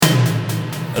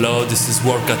Hello, this is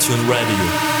Work Tune Radio.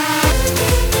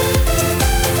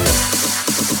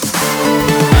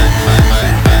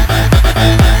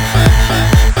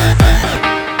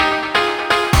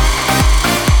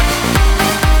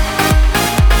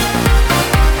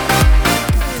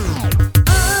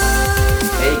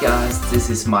 Hey guys, this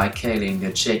is Mike Haley and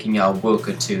you're checking out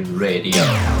Worker Tune Radio.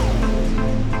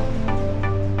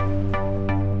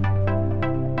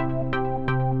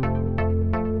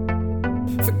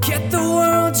 Forget the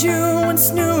world you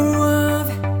once knew of.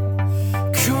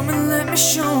 Come and let me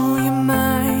show you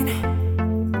mine.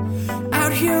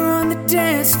 Out here on the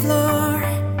dance floor,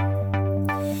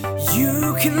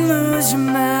 you can lose your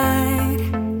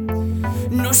mind.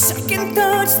 No second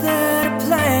thoughts that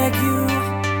plague you.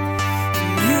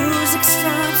 Music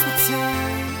stops the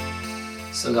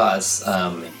time. So guys,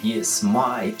 here's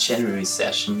my January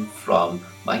session from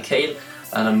Mike Hale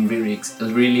and I'm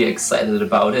really excited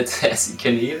about it, as you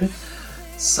can hear.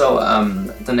 So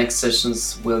the next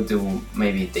sessions will do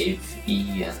maybe Dave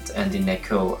E and Andy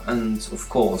Necko and of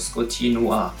course Gauthier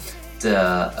Noir,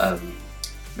 the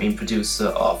main producer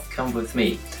of Come With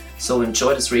Me. So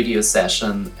enjoy this radio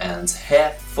session and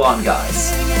have fun,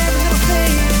 guys!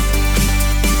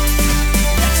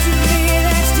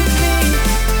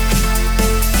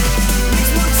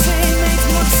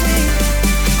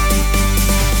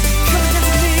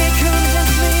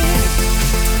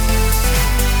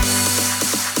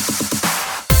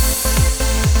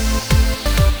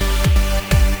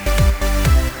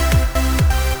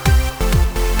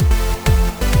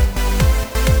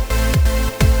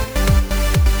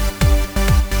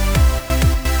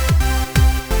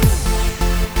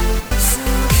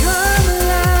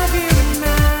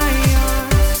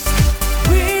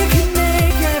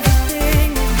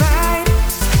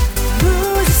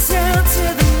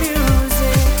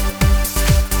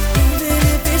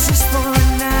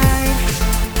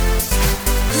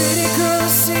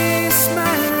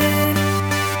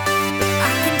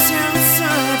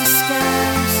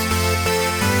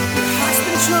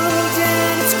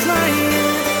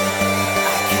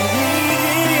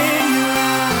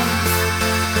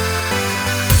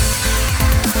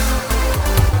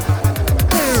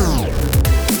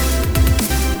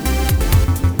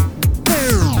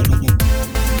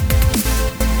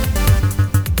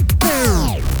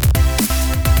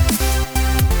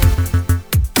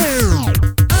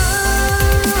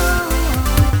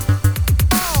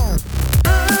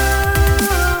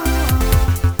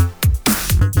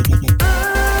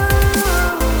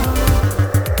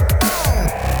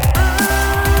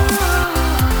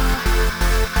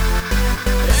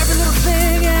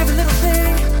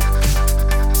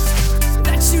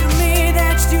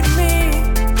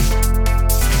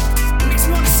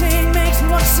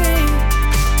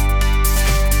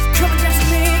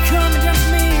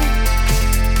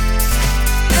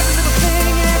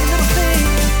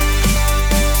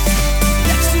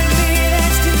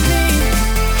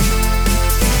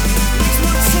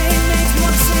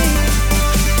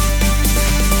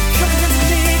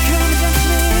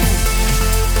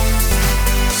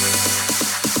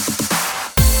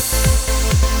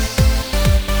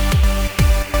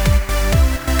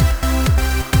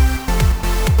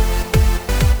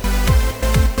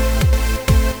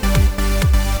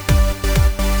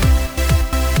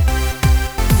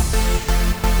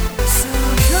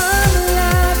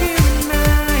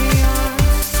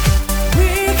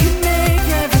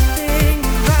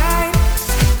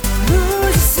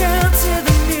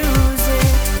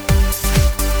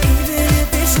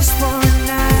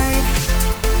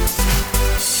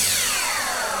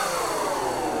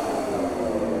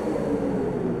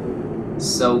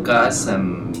 So guys,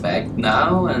 I'm back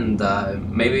now and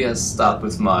maybe I'll start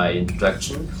with my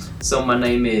introduction. So my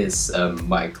name is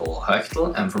Michael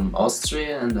Höchtel, I'm from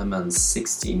Austria and I'm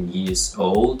 16 years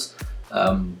old,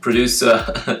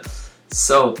 producer.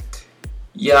 So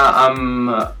yeah,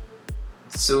 I'm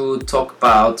to talk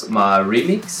about my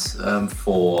remix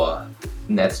for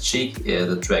Netchi.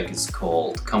 The track is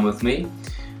called Come With Me.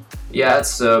 Yeah,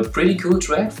 it's a pretty cool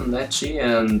track from Netchi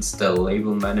and the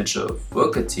label manager of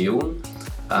Worker Tune.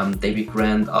 David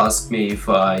Grant asked me if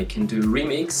I can do a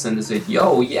remix and I said,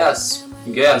 yo, yes,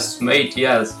 mate,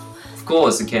 yes, of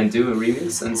course I can do a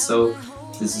remix. And so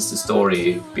this is the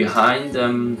story behind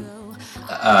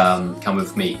Come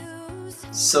With Me.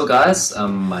 So guys,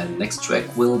 my next track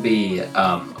will be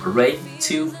Raid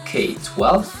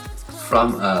 2K12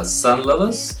 from Sun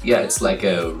Lovers. Yeah, it's like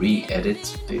a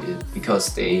re-edit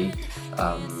because they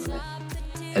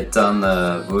had done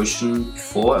a version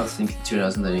before, I think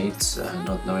 2008, I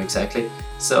don't know exactly.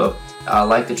 So I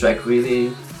like the track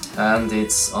really and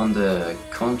it's on the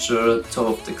Contour Top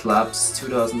of the Clubs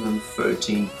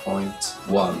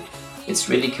 2013.1. It's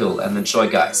really cool and enjoy,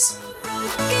 guys.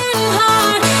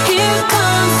 Here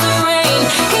comes the rain,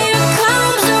 here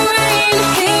comes the rain,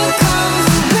 here comes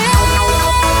the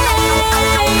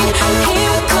rain,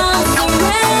 here comes the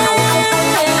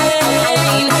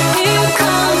rain, here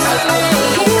comes the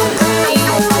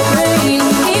rain,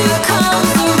 here comes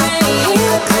the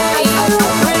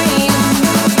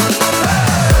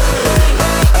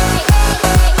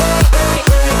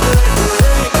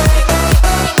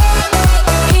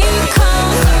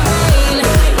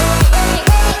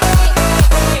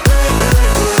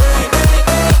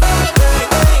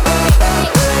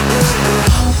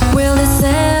Will this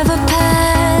ever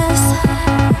pass?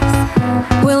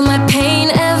 Will my pain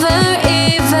ever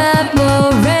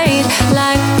evaporate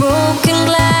like broken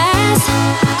glass?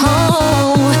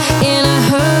 Oh, in a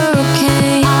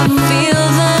hurricane, I feel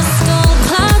the storm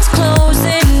clouds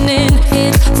closing in.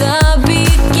 It's the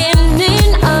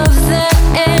beginning of the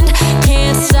end.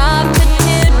 Can't stop the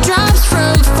teardrops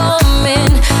from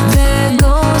forming. There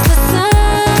goes the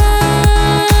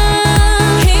sun.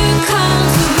 Here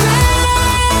comes the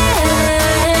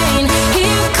rain.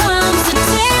 Here comes the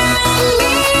tearing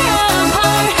me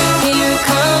apart. Here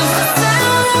comes the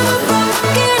sound of a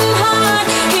broken heart.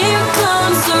 Here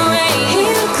comes the rain.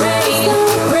 Here comes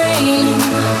the rain.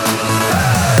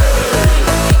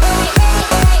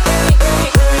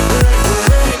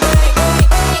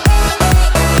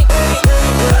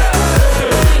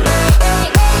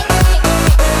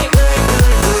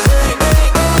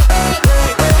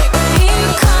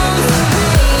 Here comes the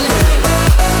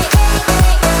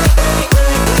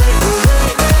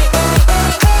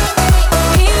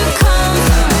rain. Here comes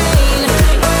the rain.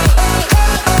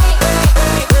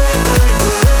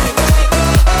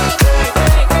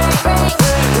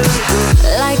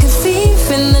 Like a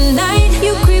thief in the night,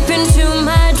 you creep into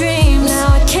my dreams.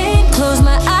 Now I can't close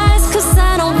my eyes 'cause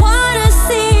I don't wanna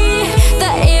see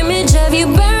the image of you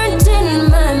burnt in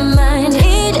my mind.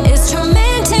 It is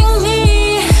tormenting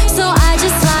me, so I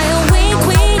just lie awake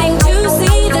waiting to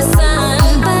see the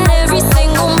sun. But every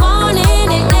single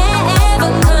morning it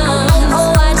never comes.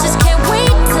 Oh, I just can't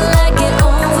wait till I get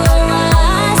over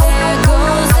us. There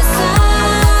goes the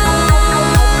sun.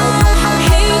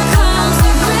 Here comes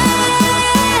the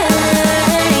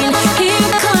rain.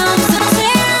 Here comes the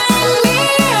tearing me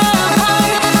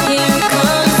apart. Here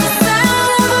comes the sound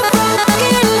of a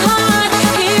broken heart.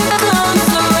 Here comes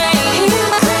the rain.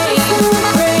 Rain. Here comes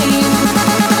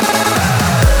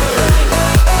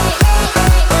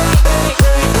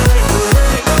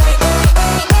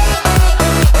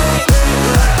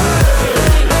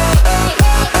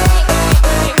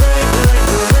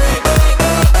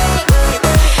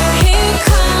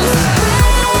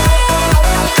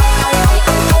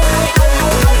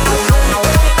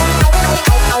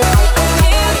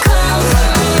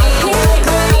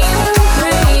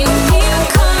Here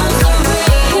comes the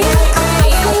rain.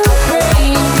 Here comes the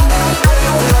rain.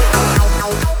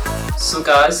 So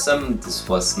guys, this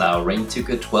was now Rain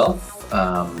Tuka 12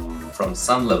 from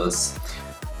Sun Lovers.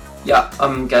 Yeah,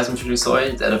 guys, I'm truly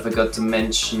sorry that I forgot to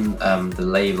mention the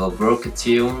label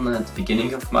Workatune at the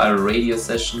beginning of my radio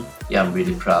session. Yeah, I'm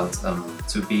really proud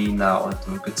to be now at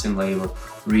the Workatune label.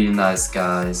 Really nice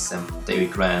guys,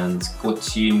 David Grant,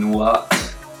 Gauthier Noir,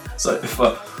 sorry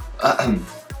for,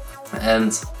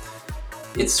 and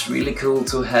it's really cool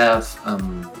to have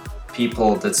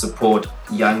people that support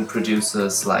young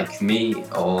producers like me,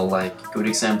 or like a good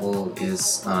example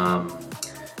is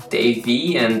Dave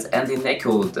V and Andy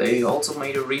Neko. They also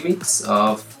made a remix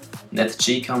of Net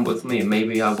G Come With Me.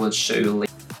 Maybe I will show you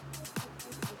later.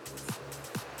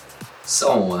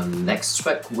 So next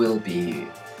track will be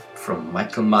from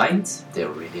Michael Mind. They're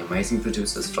really amazing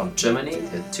producers from Germany.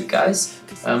 They're two guys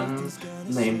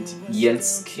named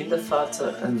Jens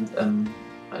Kindervater and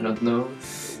I don't know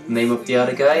the name of the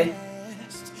other guy.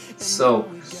 So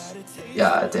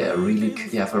yeah, they have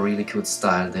a really cool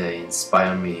style. They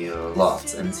inspire me a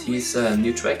lot. And here's a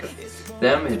new track of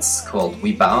them. It's called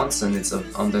We Bounce and it's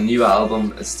on the new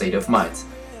album A State of Mind.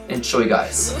 Enjoy,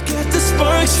 guys. Look at the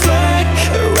sparks fly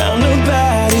around our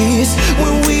bodies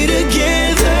when we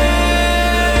together.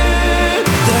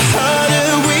 The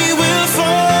harder we will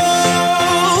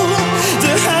fall,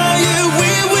 the higher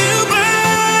we will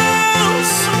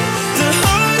bounce. The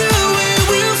harder we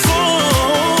will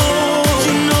fall,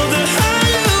 you know, the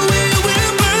higher we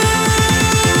will bounce.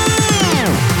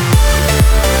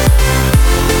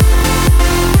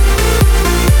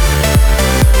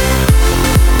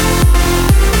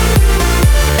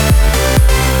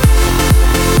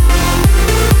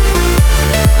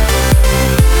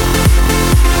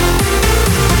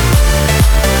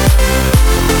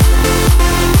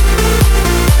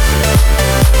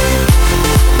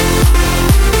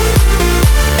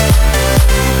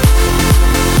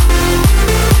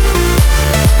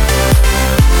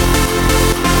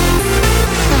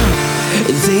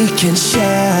 can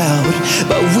shout,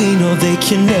 but we know they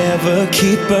can never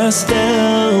keep us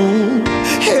down.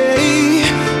 Hey,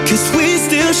 'cause we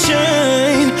still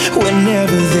shine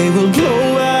whenever they will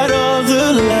blow out all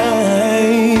the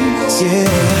lights. Yeah,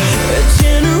 a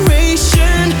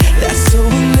generation that's so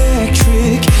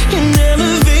electric, an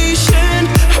elevation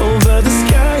over the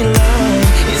skyline.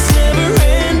 It's never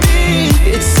ending,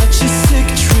 it's such a sick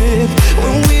trip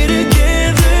when we're together.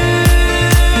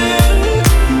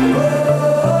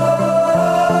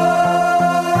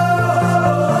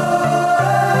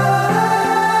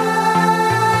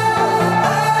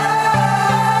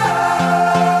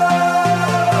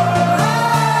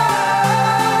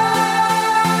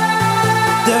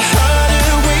 The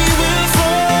harder we will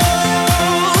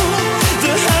fall,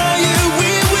 the higher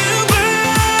we will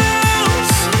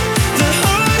bounce. The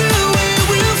harder we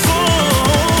will fall,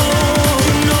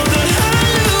 you know, the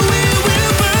higher we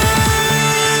will bounce.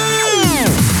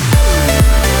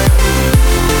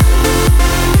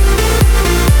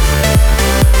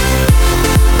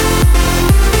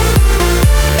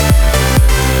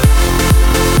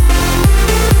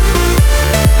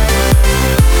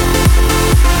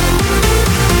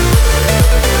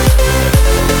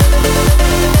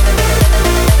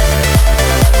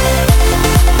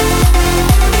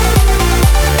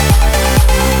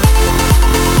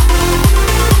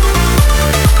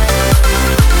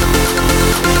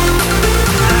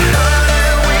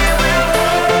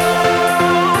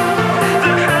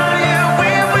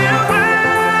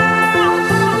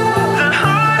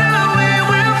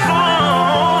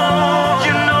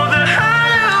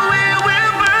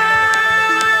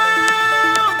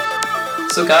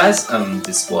 So guys,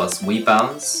 this was We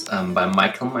Bounce by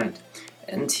Michael Mind.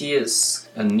 And here's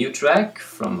a new track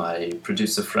from my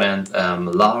producer friend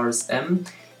Lars M.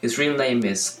 His real name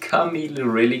is Kamil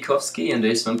Relikowski and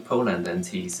he's from Poland, and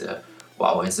he's a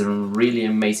really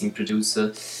amazing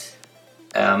producer.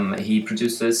 He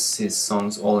produces his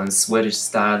songs all in Swedish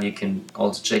style. You can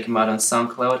also check him out on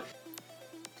SoundCloud.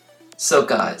 So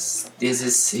guys, this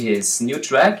is his new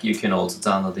track. You can also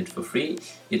download it for free.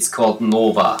 It's called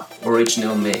Nova,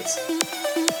 original mix.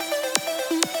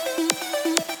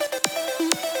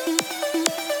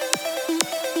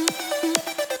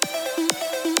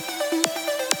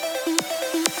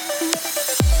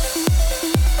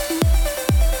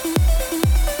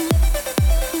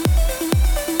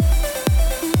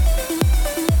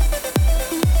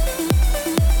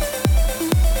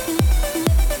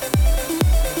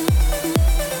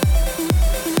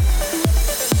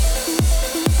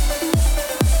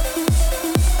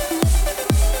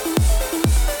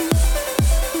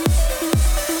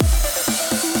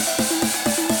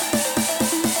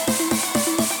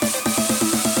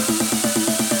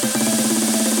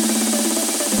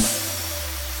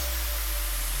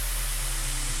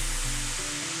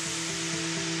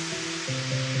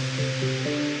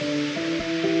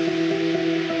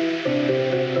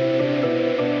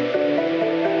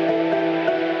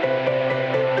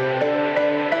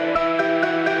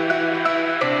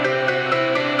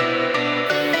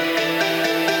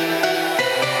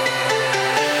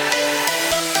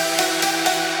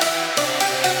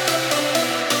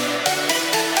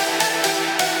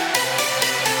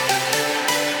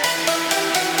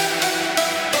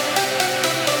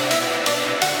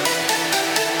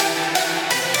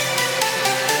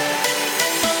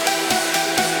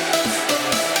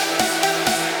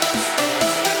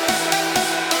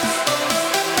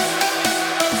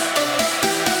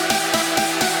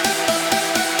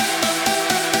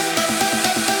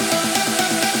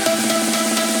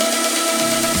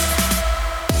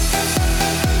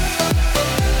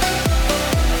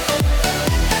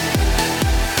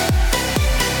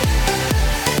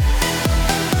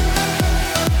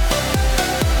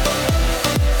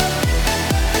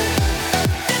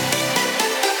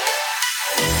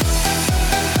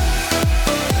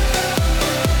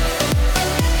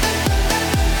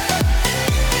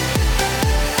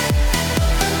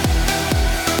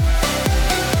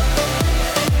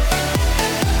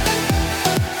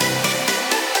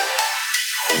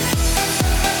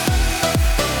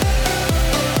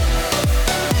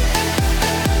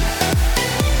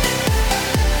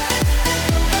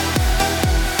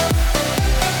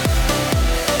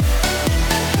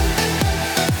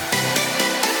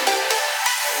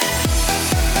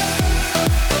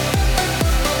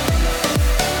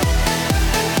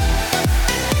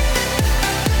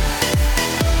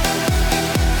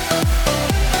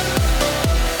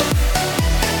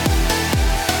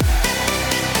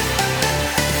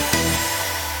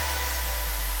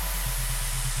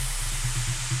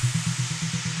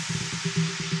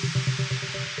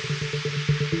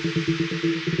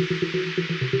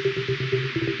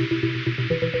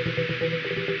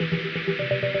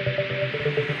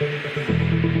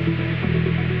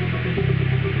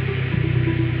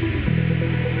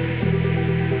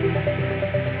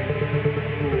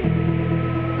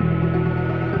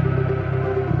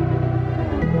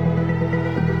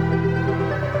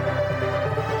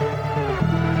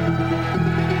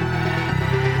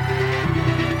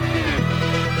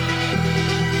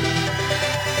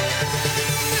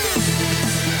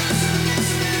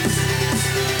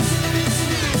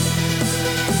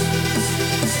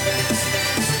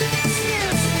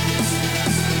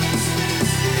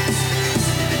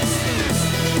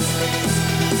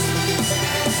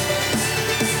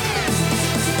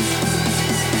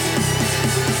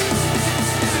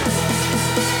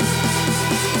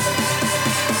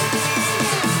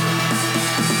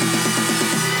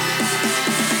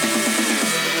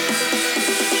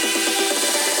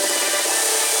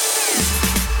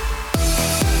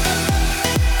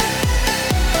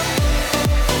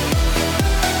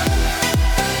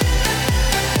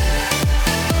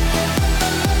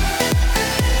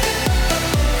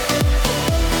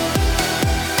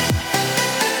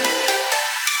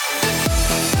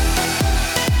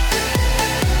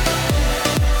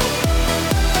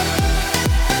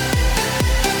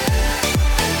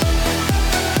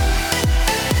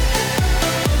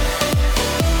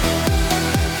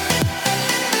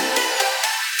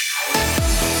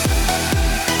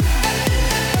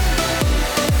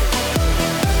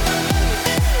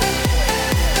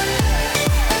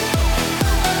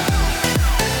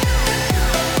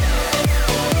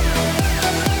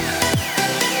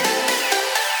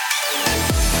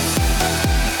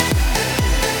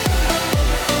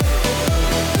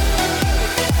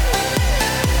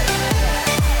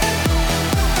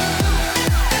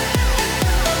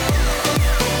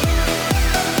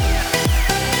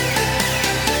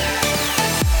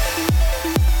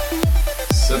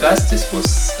 guys, this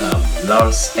was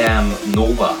Lars M.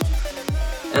 Nova.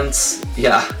 And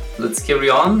yeah, let's carry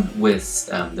on with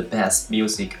the best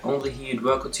music only here at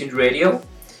Workout Tune Radio.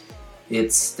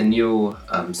 It's the new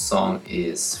song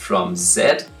is from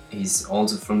Zed. He's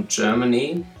also from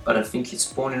Germany, but I think he's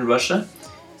born in Russia.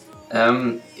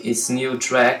 His new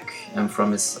track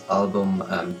from his album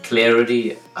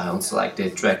Clarity. I also like the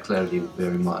track Clarity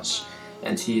very much.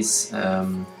 And he's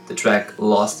the track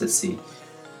Lost at Sea.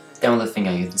 The only thing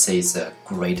I can say is a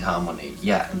great harmony.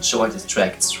 Yeah, enjoy this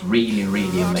track, it's really,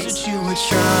 really amazing. You were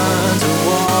trying to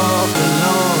walk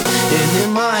along, and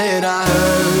in my head I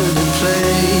heard them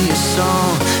play a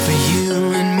song for you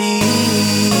and me.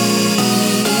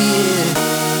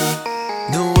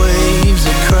 The waves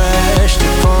that crashed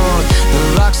upon the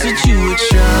rocks that you were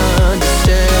trying to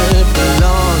step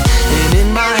along, and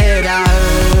in my head I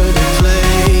heard them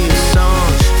play a song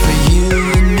for you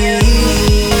and me.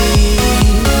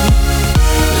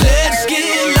 Let's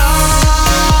get lost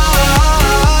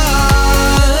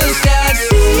at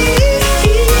sea,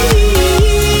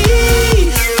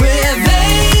 where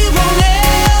they will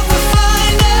never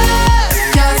find us.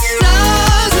 Got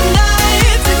stars and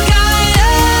night to guide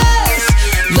us.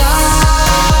 Lost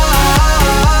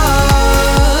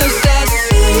at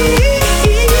sea,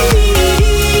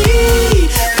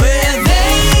 where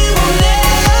they will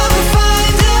never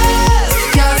find us.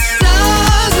 Got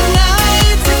stars and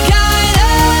night to guide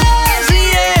us,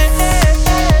 yeah.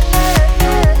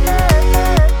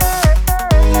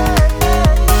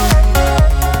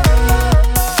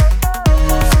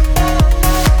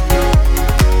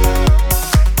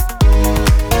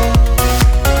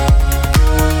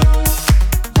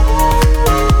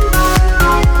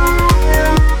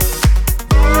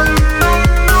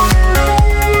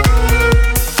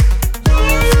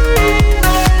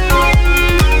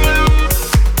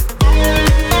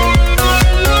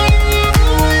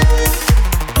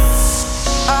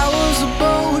 I was a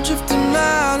boat drifting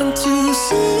out into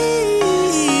sea.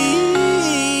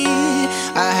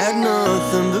 I had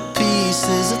nothing but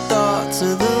pieces of thoughts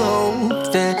of the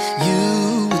hope that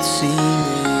you would see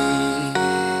me.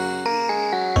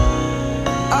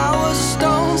 I was a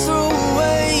stone's throw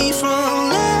away from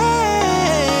land,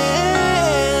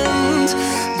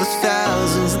 but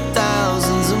thousands and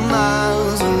thousands of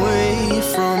miles away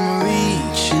from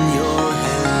reaching your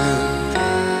hand.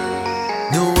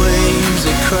 The waves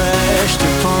that crashed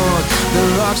upon the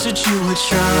rocks that you were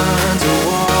trying to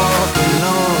walk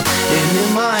along, and in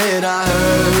my head I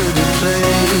heard it play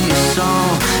a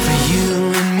song for you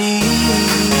and me.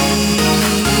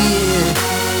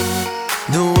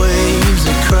 The waves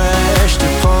that crashed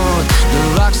upon the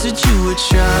rocks that you were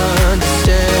trying to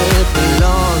step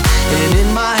along, and in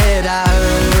my head I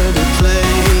heard it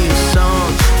play a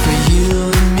song for you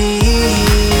and me.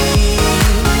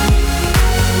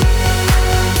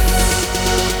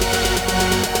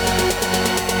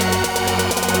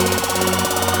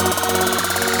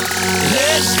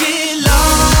 Let's get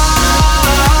lost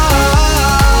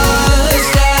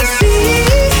at sea,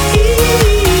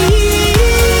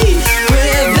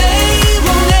 where they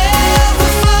will never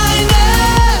find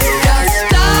us. Got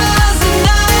stars and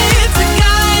night to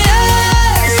guide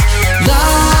us.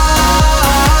 Lost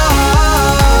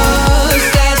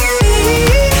at sea,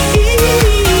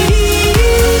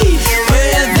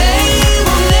 where they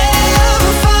will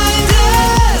never find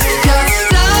us. Got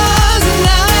stars and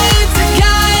night to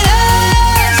guide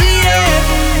us, yeah.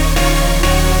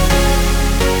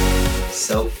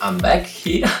 So I'm back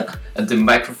here at the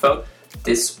microphone.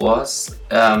 This was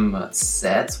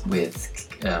Zed with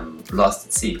Lost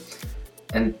at Sea.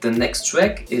 And the next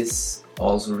track is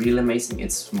also really amazing.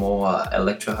 It's more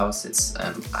electro house. It's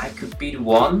I Could Be the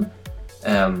One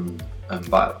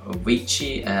by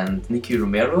Avicii and Nicky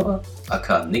Romero,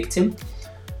 aka Nick Tim.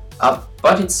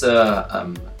 But it's a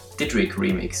Didrik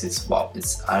remix. It's wow.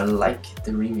 I like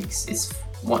the remix. It's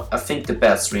I think the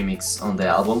best remix on the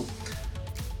album.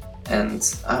 And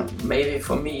maybe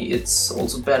for me it's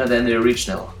also better than the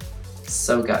original.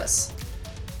 So guys,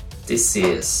 this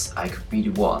is I Could Be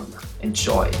the One.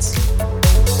 Enjoy it.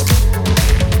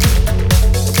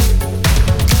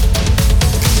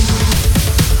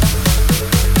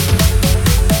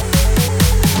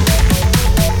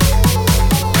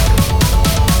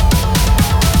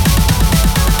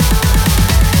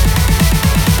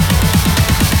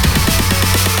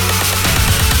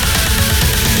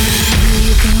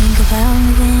 You think about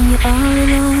me when you're all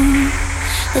alone.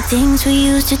 The things we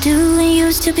used to do and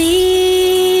used to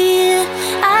be.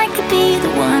 I could be the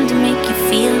one to make you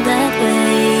feel that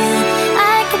way.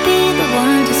 I could be the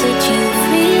one to set you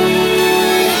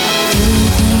free. Do you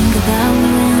think about me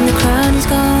when the crowd is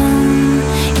gone?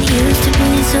 It used to be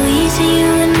so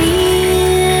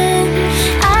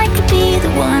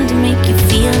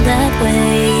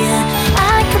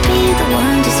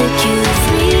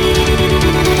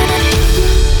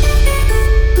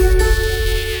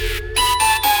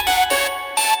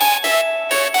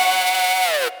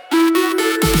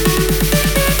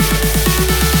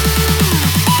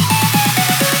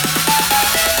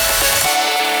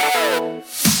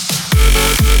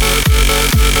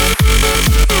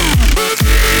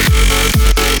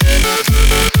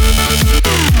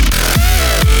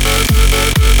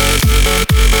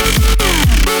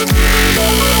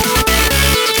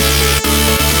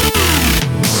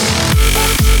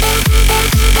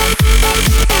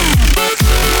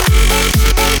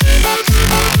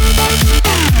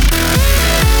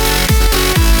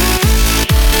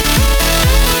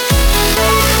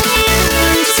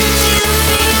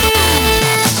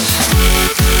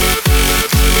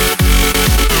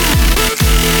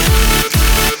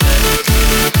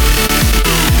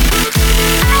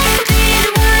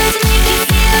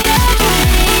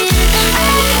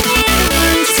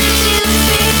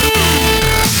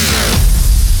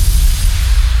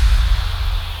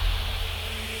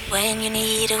When you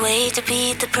need a way to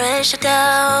beat the pressure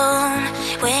down,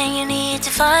 when you need to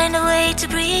find a way to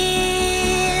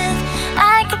breathe,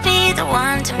 I could be the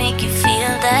one to make you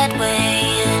feel that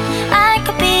way. I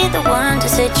could be the one to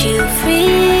set you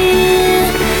free.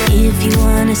 If you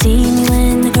wanna see me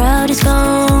when the crowd is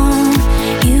gone,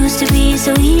 used to be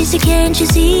so easy, can't you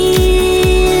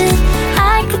see?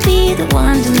 I could be the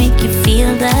one to make you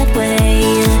feel that way.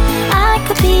 I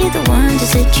could be the one to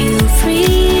set you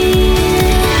free.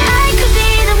 I could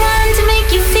be the one to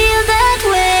make you feel that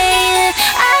way.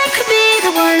 I could be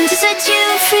the one to set you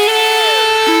free.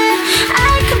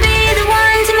 I could be the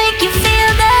one to make you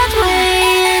feel that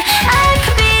way. I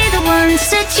could be the one to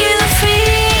set you free.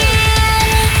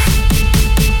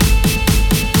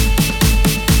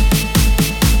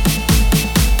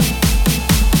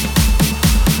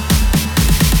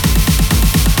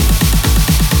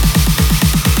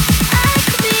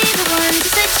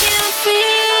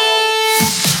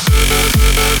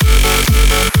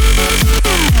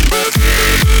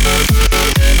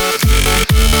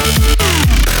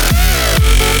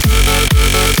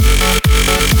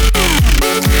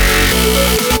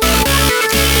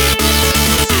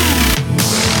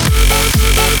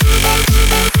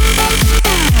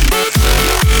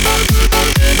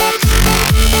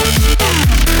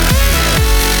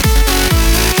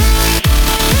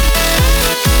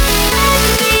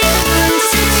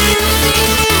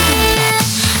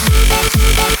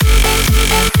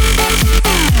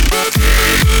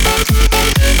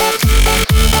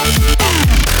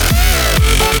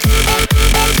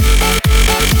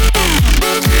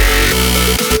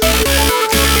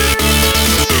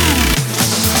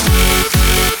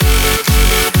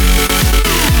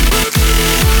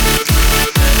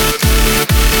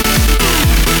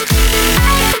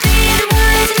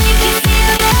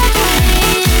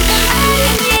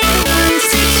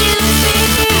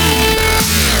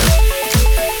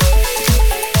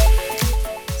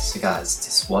 Guys,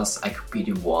 this was I Could Be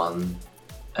The One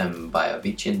by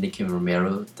Avicii and Nicky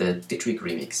Romero, the Dietrich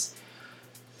remix.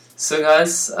 So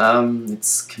guys,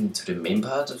 it's coming to the main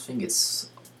part. I think it's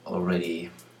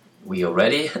already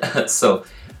so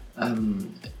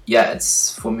yeah,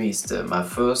 it's for me it's my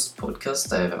first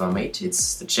podcast I've ever made.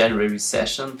 It's the January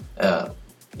session,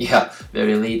 yeah,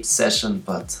 very late session,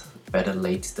 but better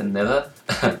late than never.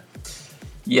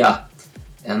 Yeah.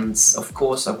 And of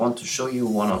course I want to show you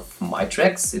one of my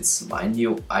tracks. It's my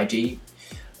new ID.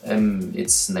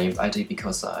 It's named ID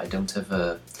because I don't have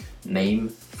a name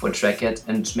for a track yet,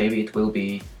 and maybe it will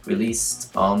be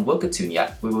released on Workatune.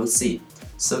 Yeah, we will see.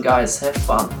 So guys, have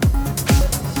fun!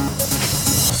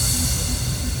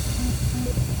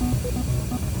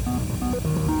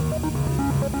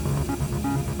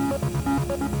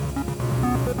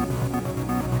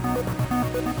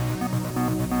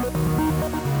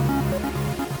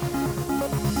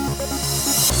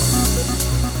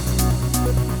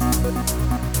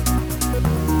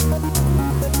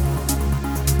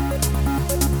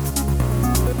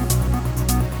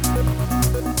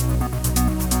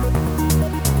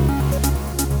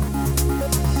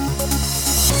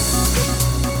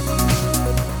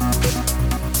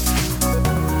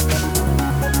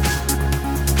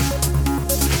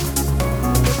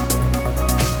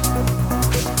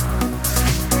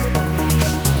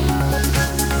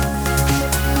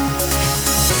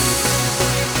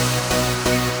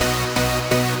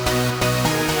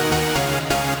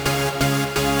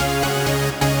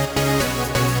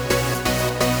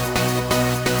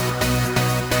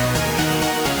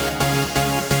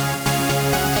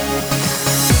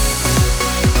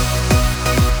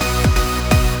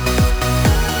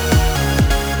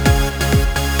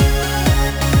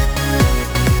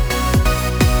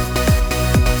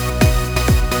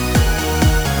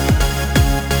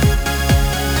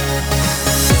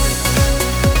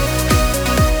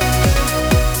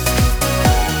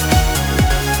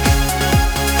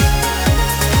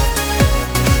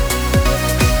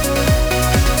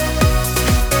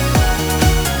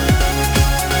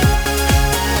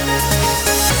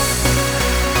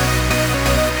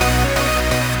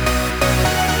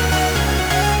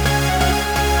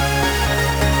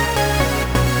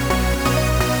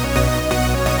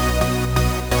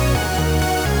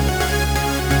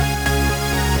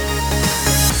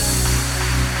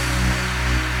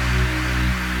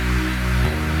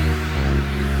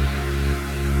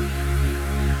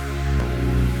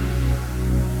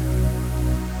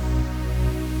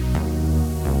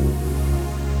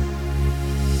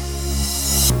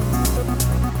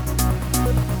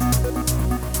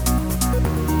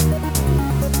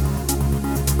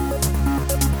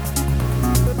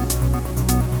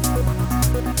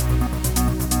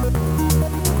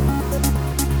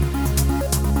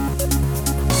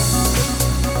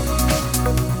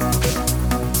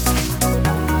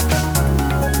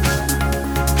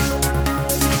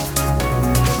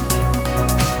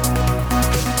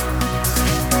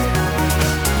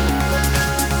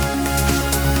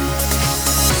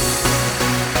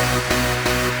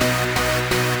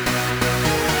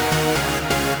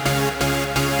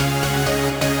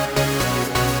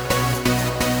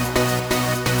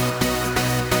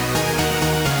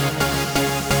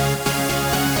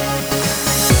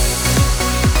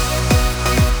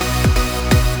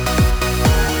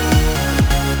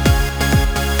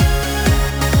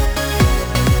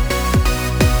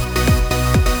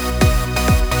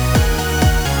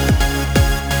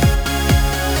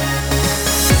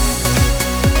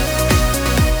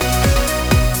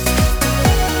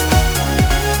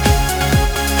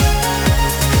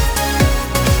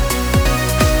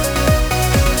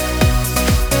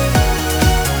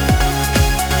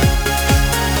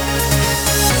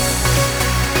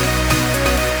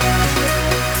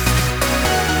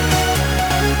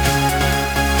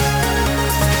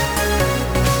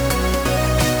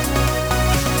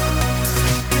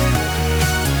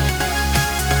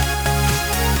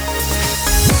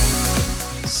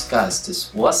 guys,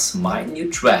 this was my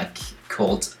new track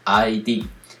called ID.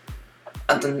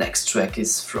 And the next track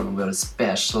is from a very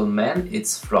special man.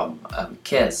 It's from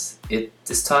Kes.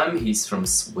 This time he's from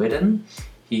Sweden.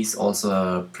 He's also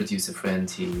a producer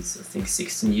friend. He's, I think,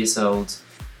 16 years old.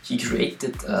 He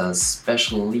created a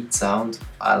special lead sound.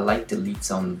 I like the lead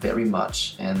sound very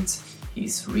much, and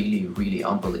he's really, really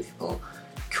unbelievable.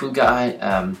 Cool guy.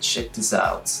 Check this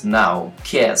out. Now,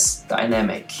 Kes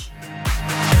Dynamic.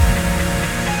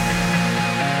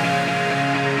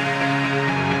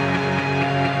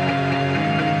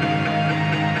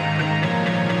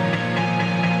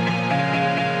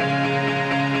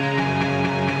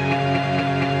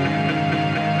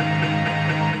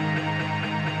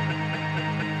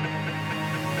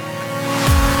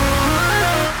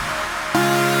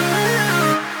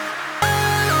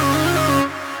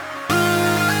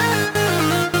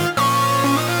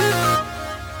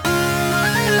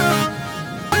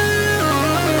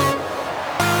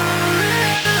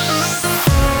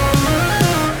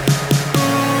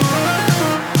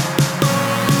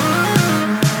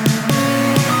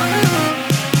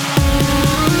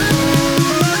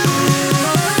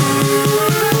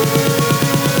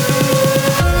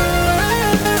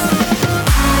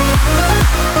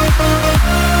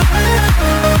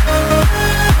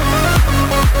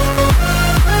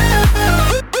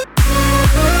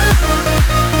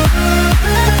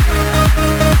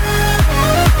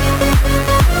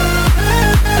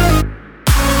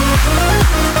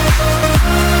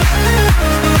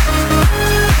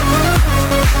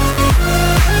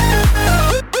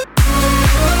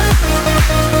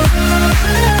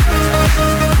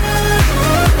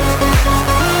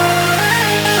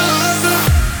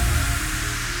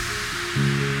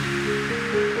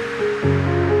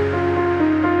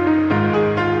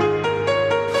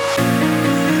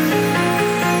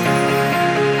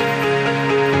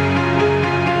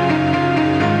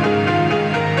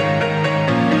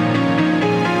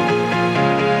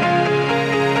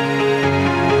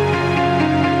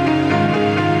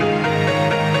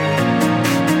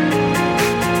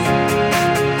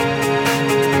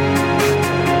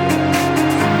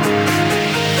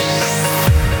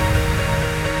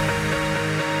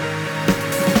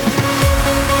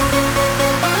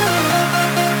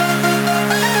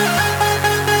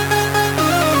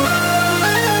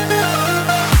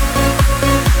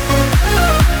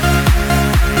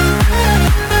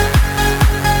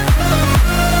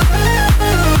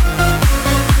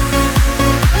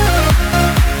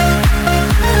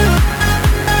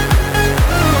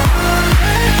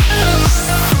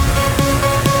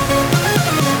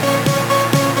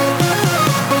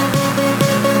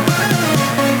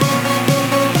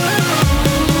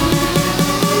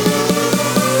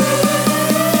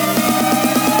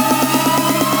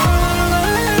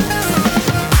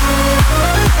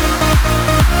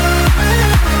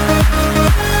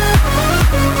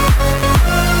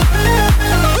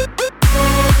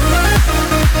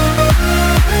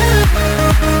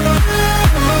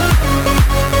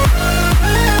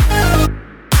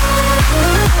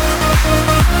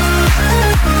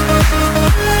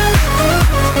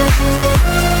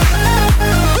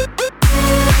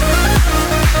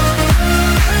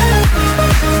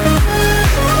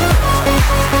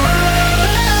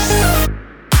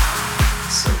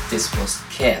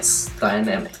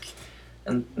 Dynamic.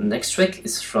 And the next track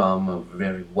is from a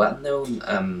very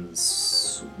well-known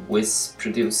Swiss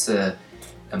producer,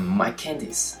 Mike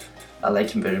Candice. I like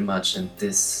him very much, and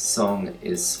this song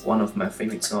is one of my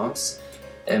favorite songs.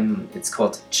 It's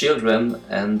called Children,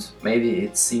 and maybe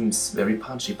it seems very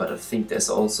punchy, but I think there's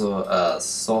also a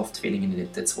soft feeling in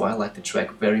it. That's why I like the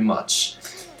track very much.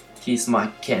 He's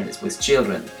Mike Candice with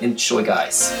Children. Enjoy,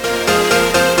 guys!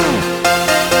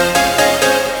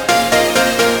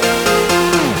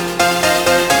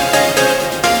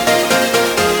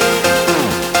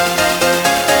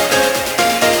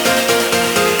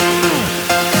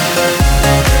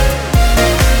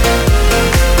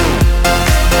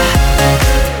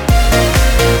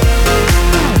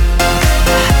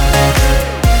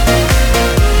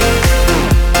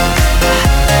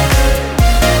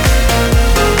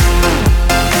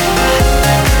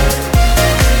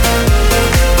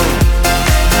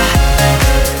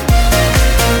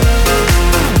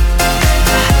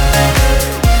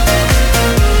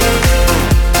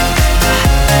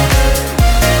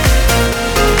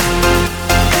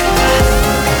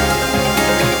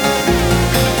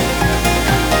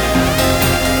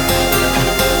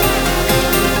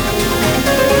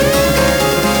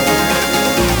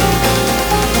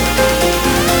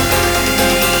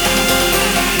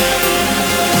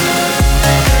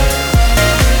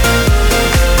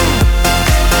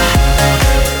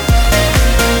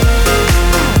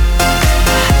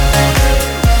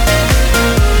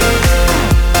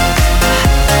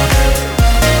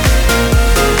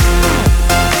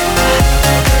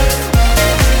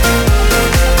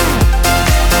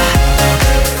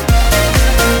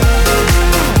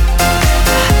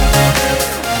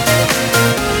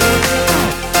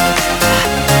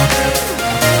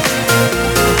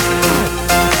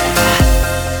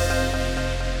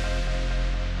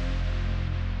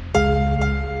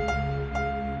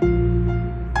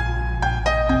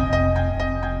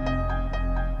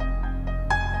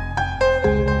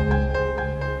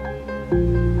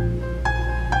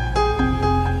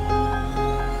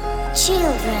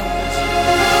 children.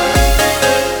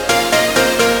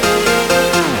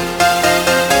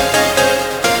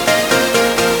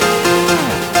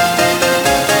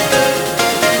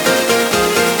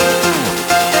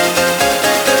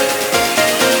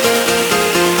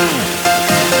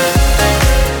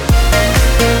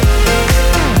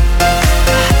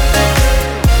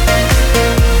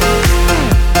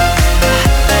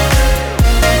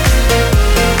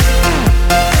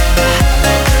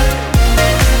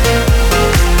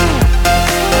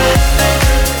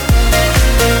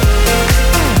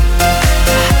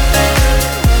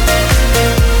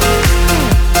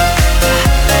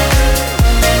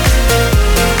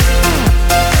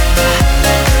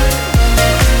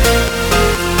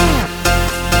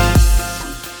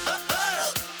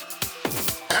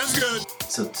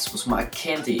 So this was Mike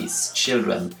Candy's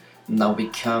Children. Now we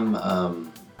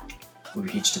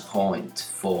reached the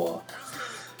point for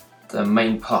the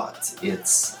main part.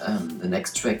 It's the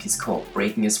next track is called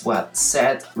Breaking a Sweat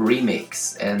Sad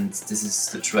Remix, and this is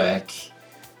the track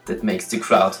that makes the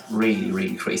crowd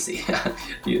really crazy.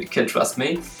 You can trust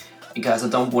me. And guys, I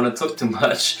don't want to talk too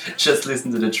much, just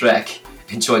listen to the track.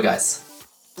 Enjoy, guys.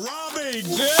 Robbie,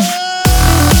 yeah!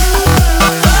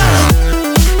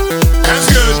 That's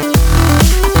good.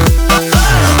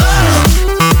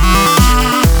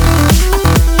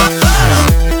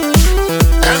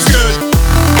 That's good.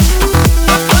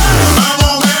 Come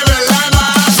on, baby, light my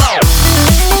soul.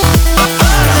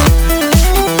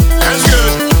 That's good. That's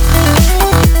good.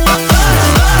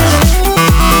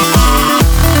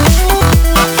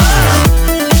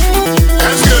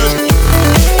 That's good.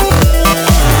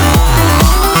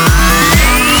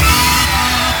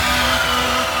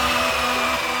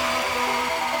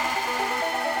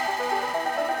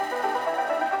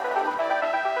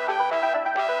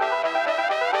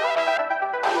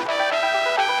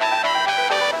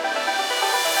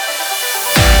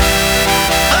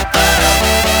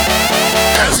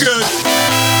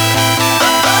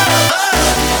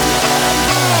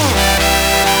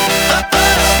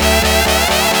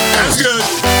 That's good. That's good.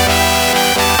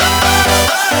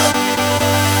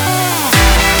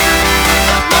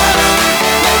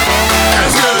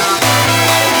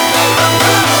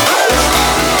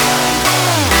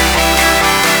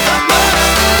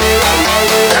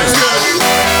 That's good.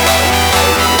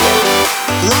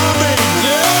 Robbie,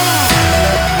 yeah!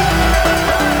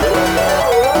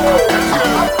 That's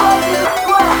good.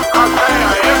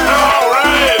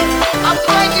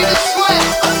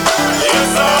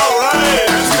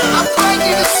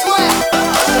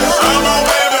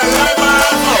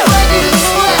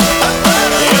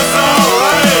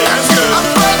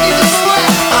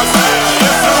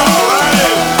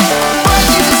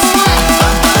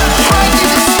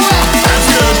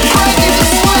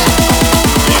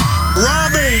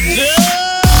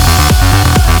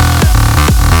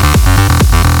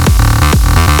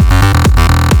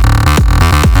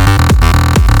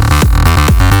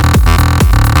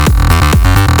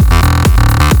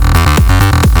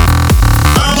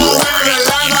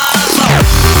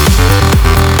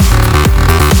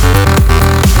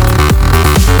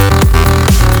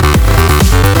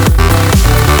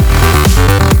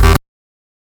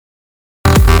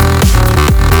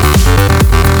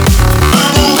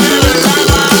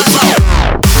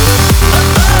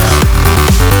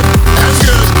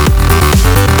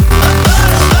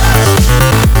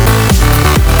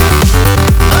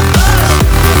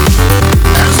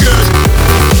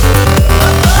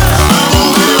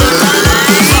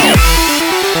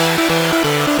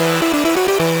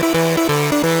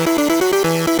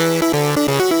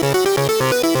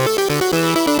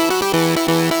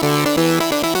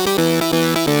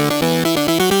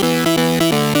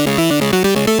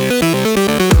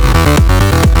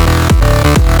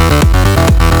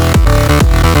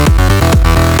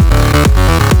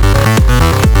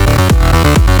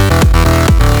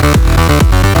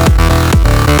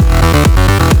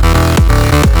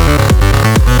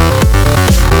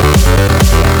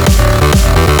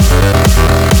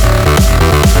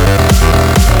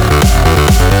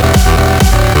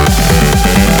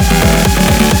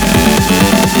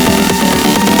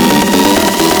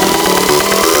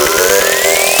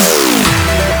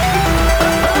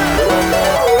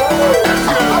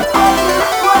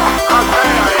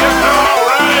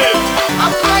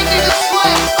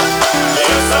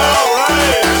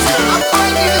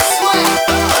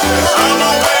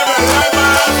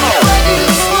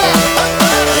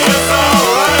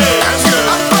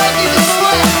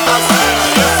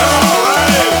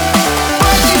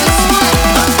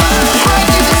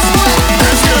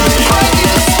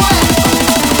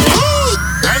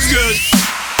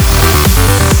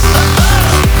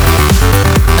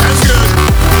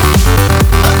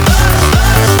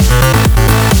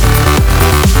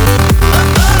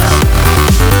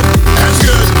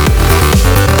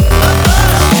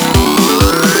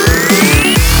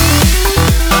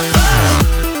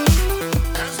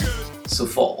 So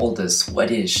for all the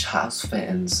Swedish house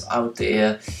fans out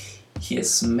there,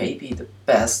 here's maybe the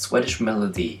best Swedish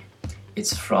melody.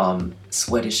 It's from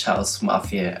Swedish House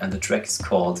Mafia and the track is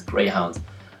called Greyhound.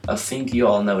 I think you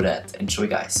all know that. Enjoy,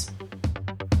 guys.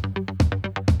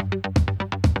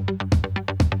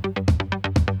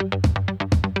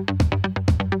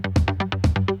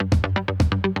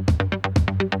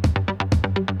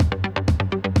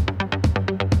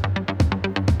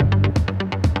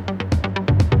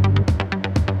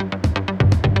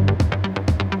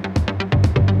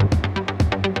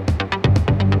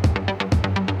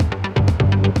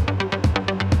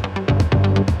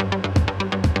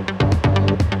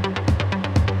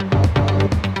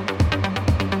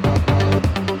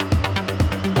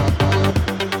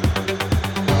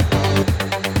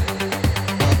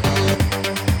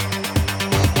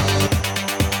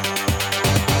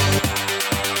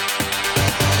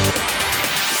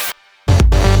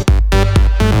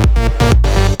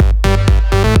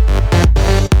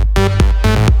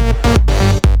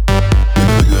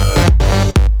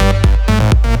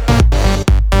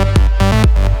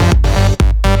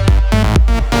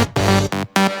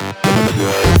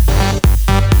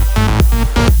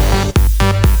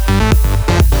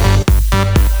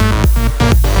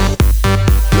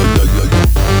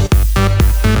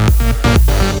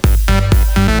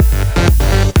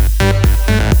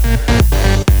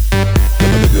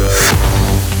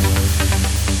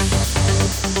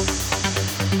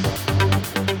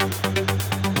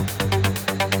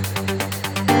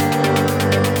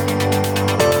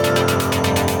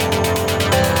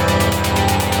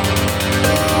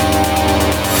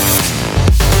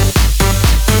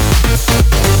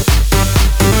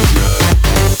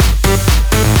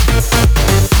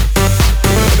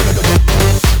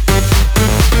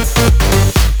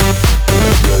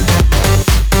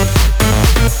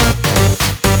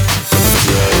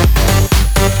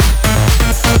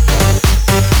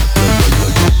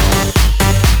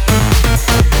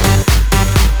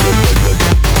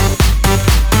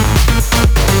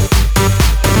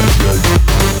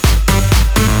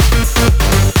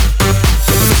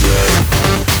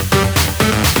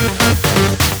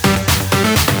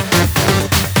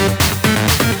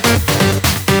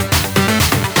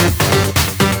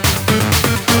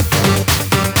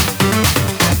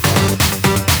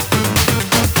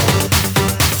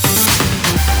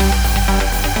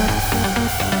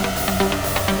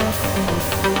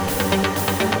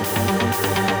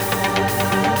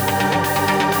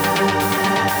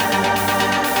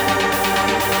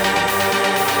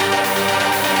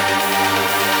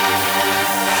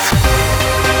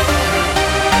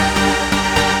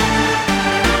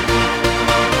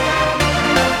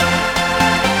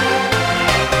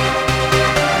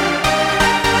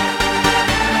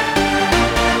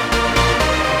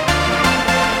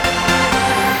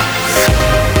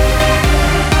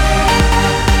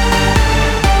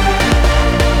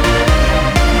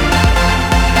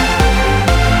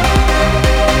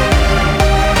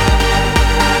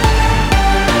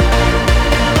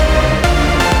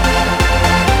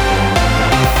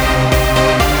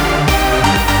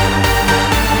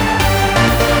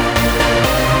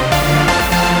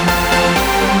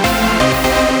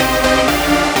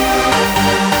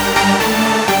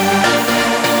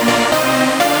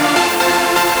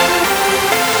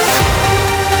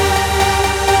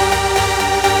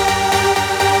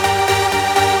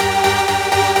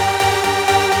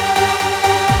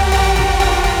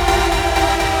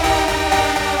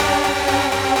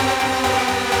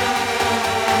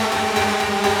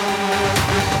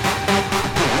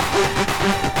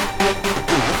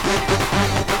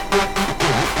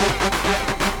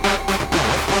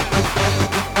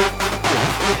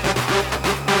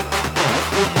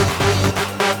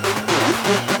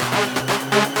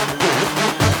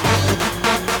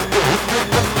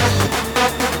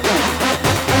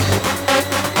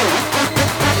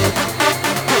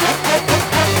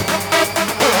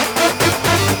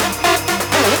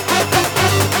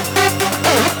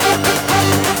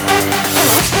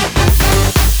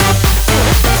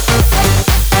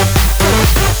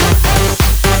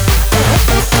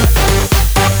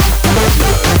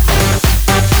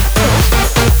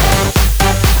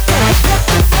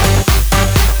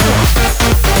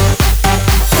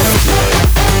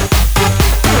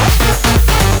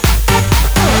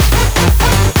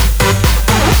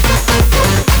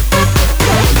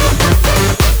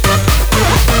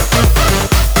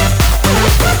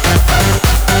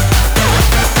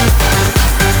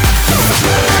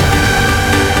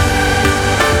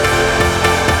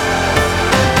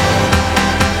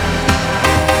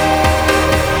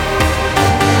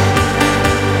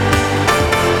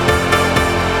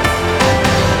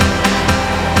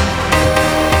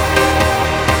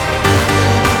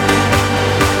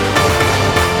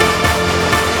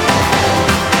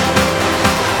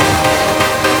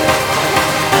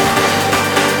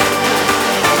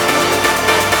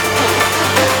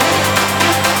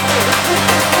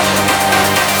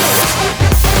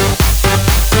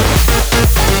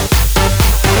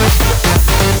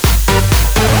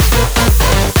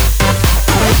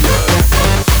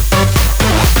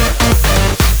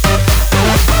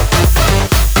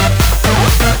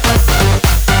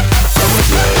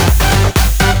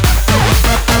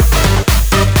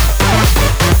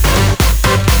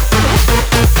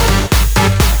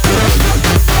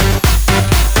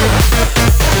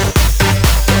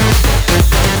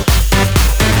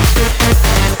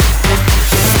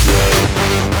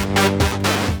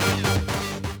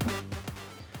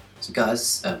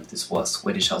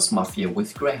 House Mafia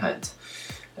with Greyhound.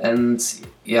 And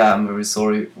yeah, I'm very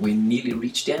sorry, we nearly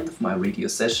reached the end of my radio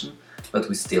session, but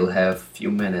we still have a few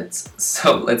minutes.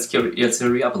 So let's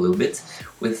hurry up a little bit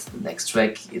with the next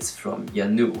track. It's from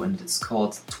Yanu and it's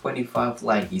called 25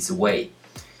 Light Years Away,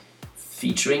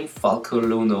 featuring Falco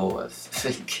Luno, I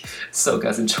think. So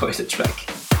guys, enjoy the track.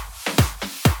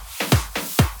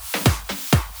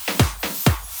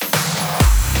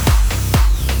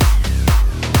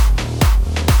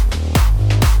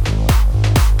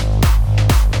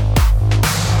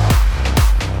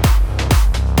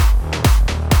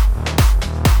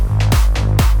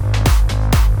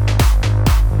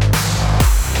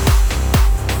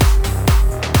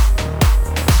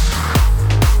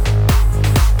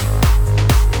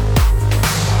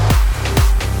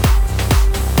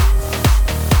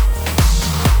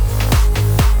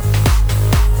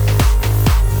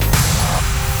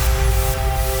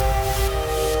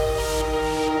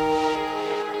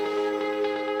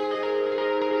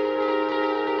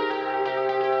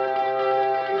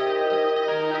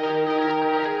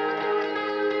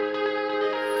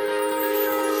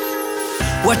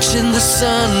 Watching the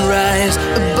sunrise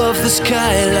above the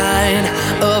skyline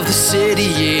of the city,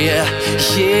 yeah,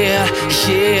 yeah,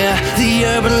 yeah. The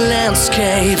urban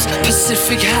landscapes,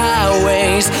 Pacific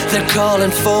highways, they're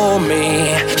calling for me,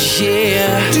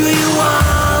 yeah. Do you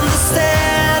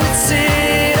understand? It's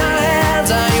in our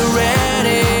hands. Are you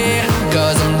ready?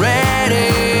 'Cause I'm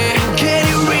ready. Can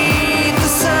you read the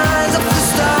signs of the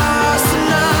stars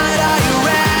tonight? Are you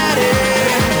ready?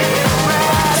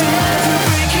 Tonight we're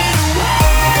breaking away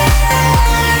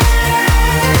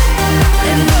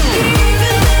and we're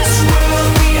leaving this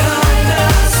world behind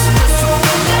us. Just for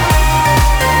one day,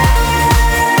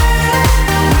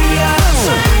 we are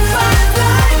 25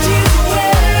 light years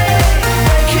away,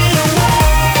 breaking away,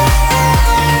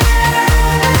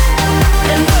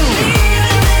 and we're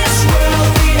leaving this world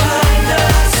behind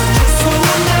us. Just for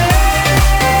one day,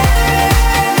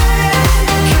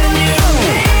 can you hear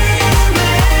me?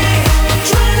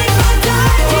 25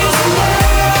 light years away.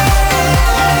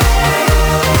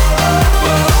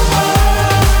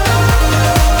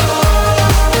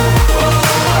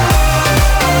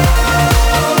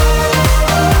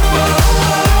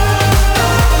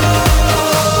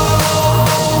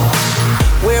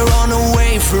 We're on a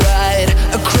wave ride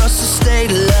across the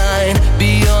state line,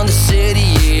 beyond the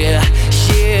city, yeah,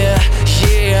 yeah,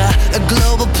 yeah. A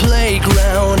global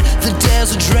playground, the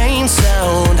desert rain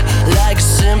sound like a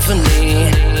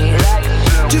symphony.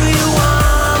 Do you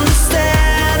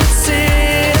understand? It's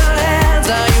in our hands.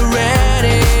 Are you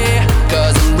ready?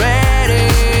 'Cause I'm ready.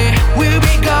 We'll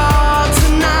be gone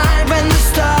tonight when the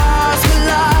stars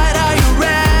collide. Are you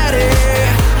ready?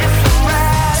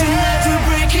 Tonight we're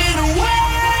breaking away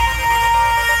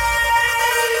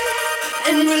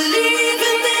and we're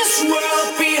leaving this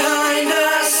world behind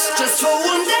us. Just for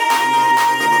one day,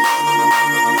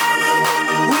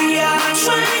 we are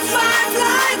 25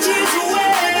 light years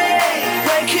away,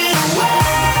 breaking away,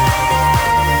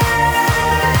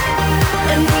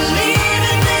 and we're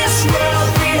leaving this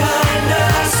world behind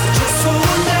us. Just for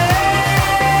one day,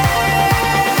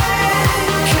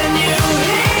 can you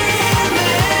hear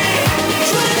me?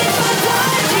 25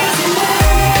 light years away.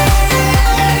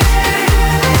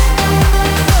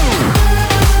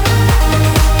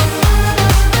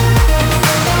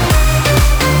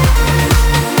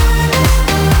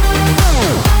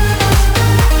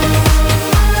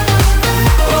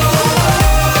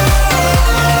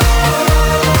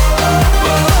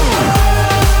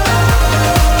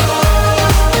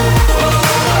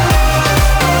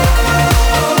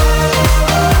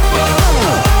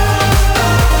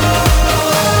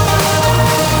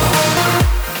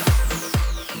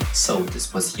 So this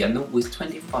was Yanu with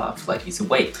 25 Light Years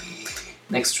Away.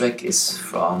 Next track is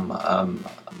from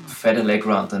Fede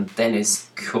Legrand and Dennis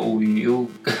Koyu.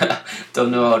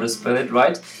 Don't know how to spell it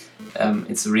right.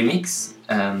 It's a remix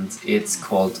and it's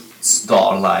called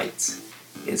Starlight.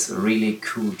 It's a really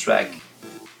cool track.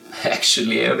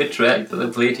 Actually, every track that I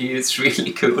played here is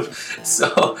really cool.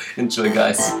 So enjoy,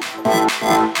 guys.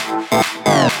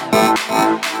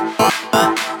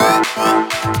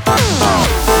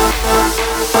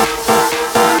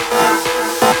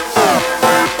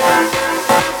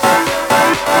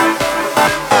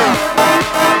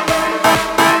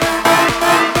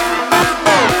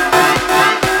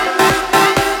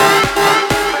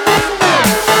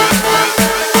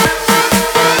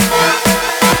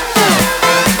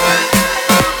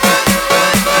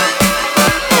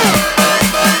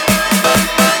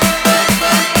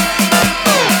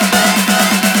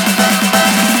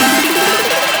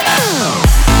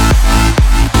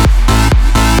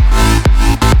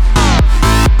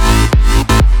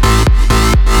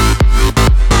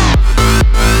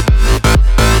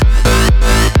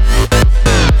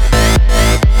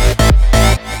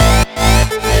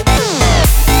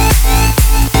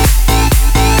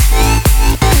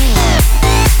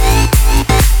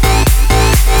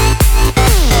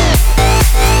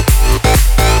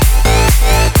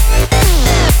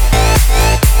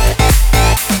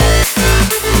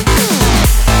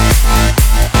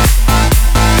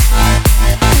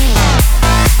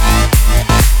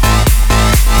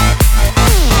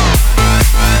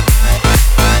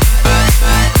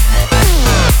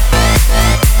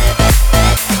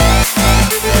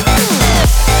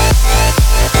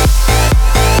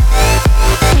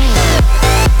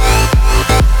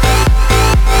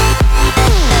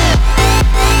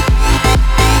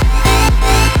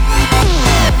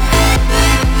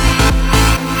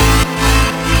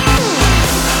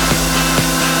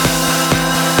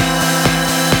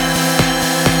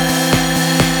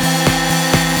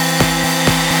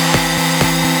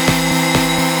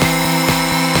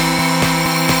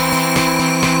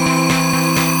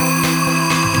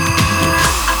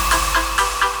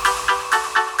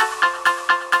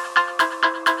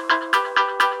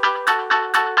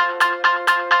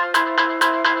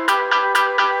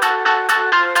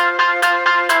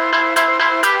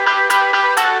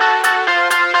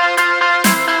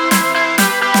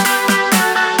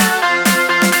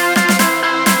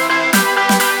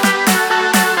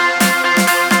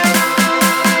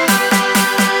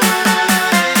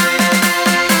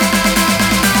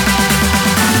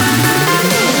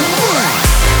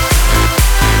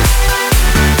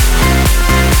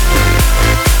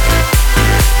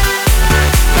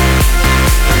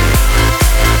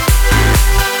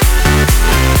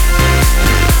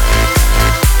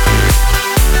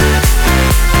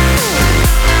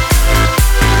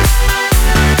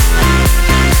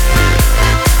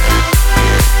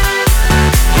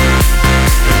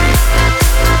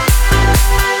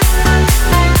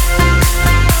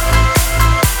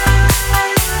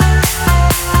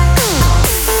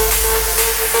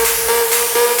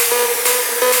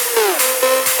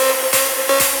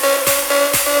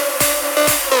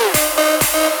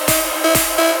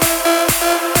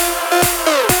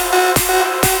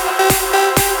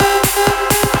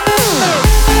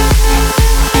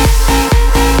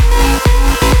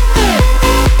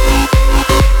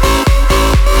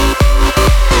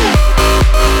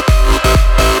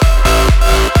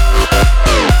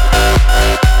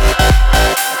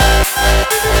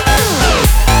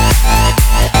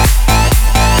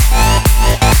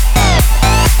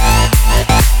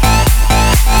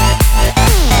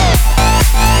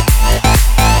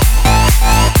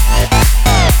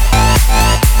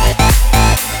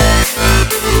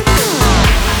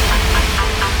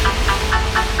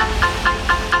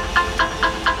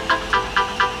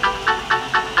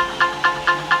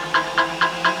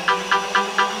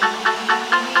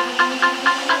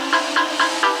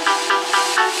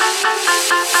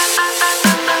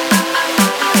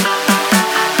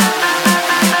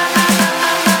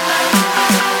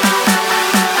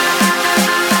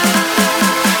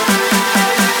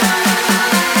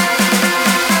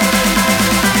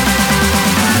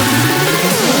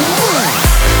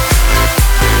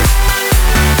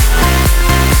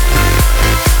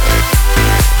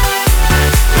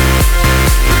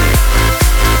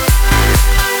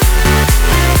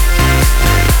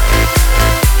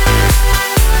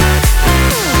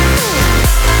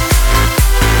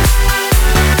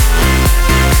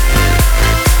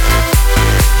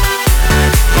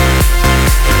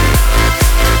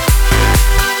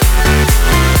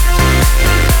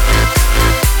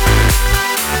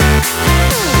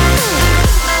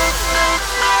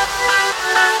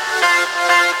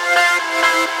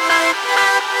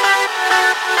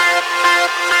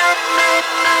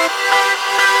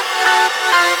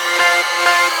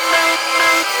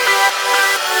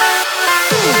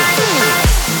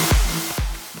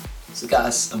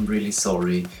 guys, I'm really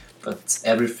sorry, but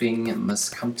everything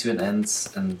must come to an end,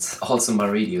 and also my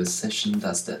radio session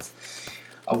does that.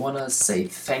 I wanna say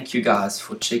thank you guys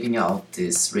for checking out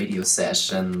this radio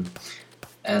session,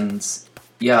 and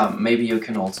yeah, maybe you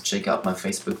can also check out my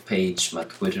Facebook page, my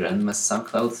Twitter and my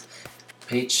SoundCloud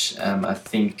page. I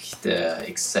think the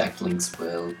exact links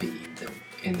will be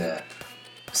in the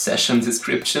session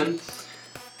description,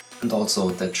 and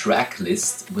also the track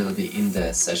list will be in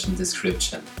the session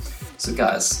description. So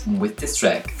guys, with this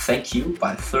track, Thank You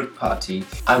by Third Party,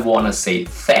 I wanna say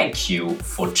thank you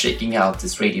for checking out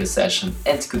this radio session,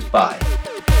 and goodbye.